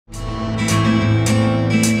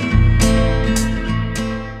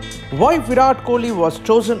Why Virat Kohli was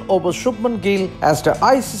chosen over Shubman Gill as the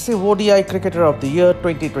ICC ODI Cricketer of the Year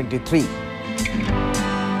 2023.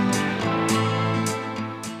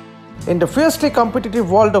 In the fiercely competitive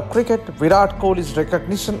world of cricket, Virat Kohli's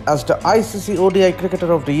recognition as the ICC ODI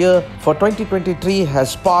Cricketer of the Year for 2023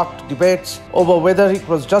 has sparked debates over whether it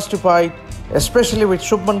was justified, especially with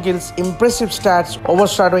Shubman Gill's impressive stats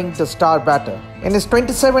overshadowing the star batter. In his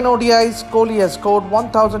 27 ODIs, Kohli has scored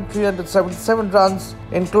 1,377 runs,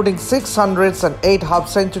 including 600s and 8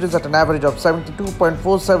 half-centuries at an average of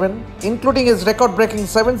 72.47, including his record-breaking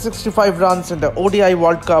 765 runs in the ODI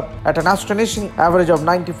World Cup at an astonishing average of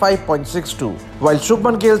 95.62. While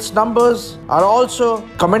Shubman Gill's numbers are also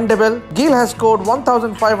commendable, Gill has scored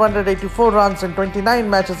 1,584 runs in 29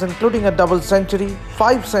 matches, including a double century,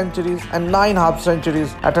 5 centuries and 9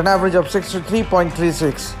 half-centuries at an average of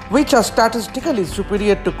 63.36, which are statistically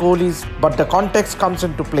superior to Kohli's, but the context comes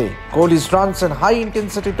into play. Kohli's runs in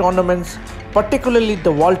high-intensity tournaments, particularly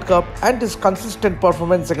the World Cup, and his consistent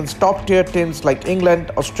performance against top-tier teams like England,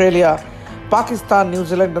 Australia, Pakistan, New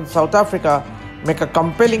Zealand and South Africa make a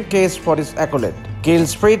compelling case for his accolade.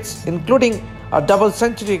 Gill's feats, including a double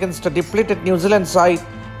century against a depleted New Zealand side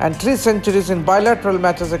and 3 centuries in bilateral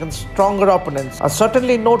matches against stronger opponents, are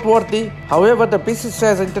certainly noteworthy. However, the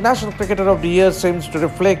BCCI's International Cricketer of the Year seems to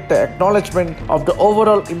reflect the acknowledgement of the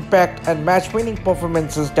overall impact and match-winning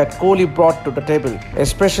performances that Kohli brought to the table,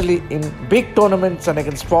 especially in big tournaments and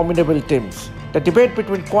against formidable teams. The debate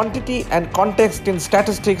between quantity and context in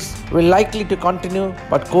statistics will likely to continue,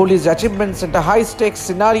 but Kohli's achievements in the high-stakes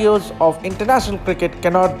scenarios of international cricket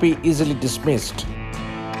cannot be easily dismissed.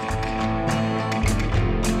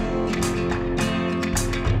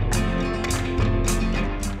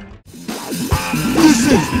 This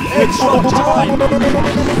is extra time!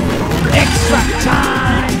 Extra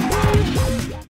time!